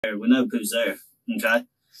We know who's there, okay?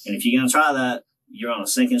 And if you're going to try that, you're on a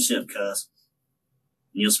sinking ship, cuz.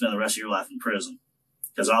 And you'll spend the rest of your life in prison.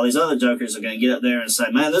 Because all these other jokers are going to get up there and say,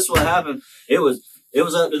 man, this is what happened. It was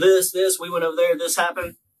up to this, we went over there, this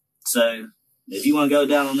happened. So, if you want to go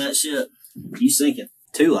down on that shit, you sinking.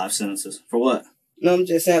 2 life sentences. For what? No, I'm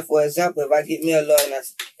just saying, for example, if I get me a lawyer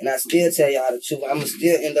and I still tell y'all the truth, I'm going to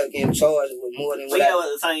still end up getting charged with more than what you know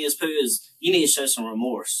what the thing is, Pooh, is you need to show some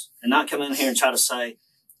remorse. And not come in here and try to say,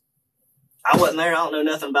 I wasn't there, I don't know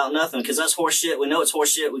nothing about nothing, because that's horse shit. We know it's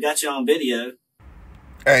horse shit. We got you on video.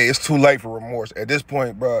 Hey, it's too late for remorse. At this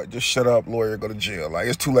point, bro, just shut up, lawyer, go to jail. Like,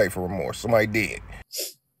 it's too late for remorse. Somebody did.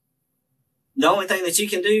 The only thing that you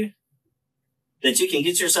can do, that you can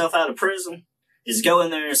get yourself out of prison, is go in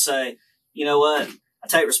there and say, you know what? I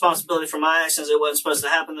take responsibility for my actions. It wasn't supposed to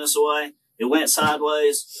happen this way. It went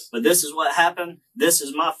sideways, but this is what happened. This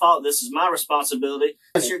is my fault. This is my responsibility.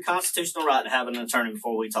 It's your constitutional right to have an attorney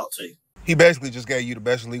before we talk to you. He basically just gave you the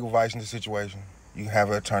best legal advice in the situation. You can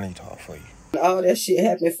have an attorney talk for you. All that shit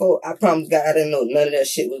happened before, I promise God I didn't know none of that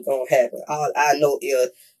shit was going to happen. All I know is,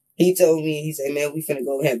 he told me, he said, man, we finna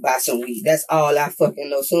go ahead and buy some weed. That's all I fucking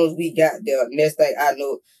know. As soon as we got there, next thing I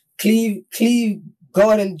know, Cleve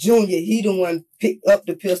Gordon Jr., he the one picked up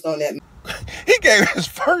the pistol on that. He gave his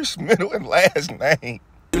first, middle, and last name.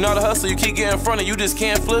 You're not a hustler, you keep getting in front of you just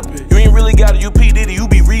can't flip it. You ain't really got it, you P. Diddy, you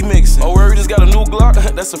be remixing. Oh, where you just got a new Glock?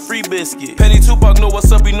 That's a free biscuit. Petty Tupac know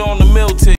what's up, he know on the mill tick.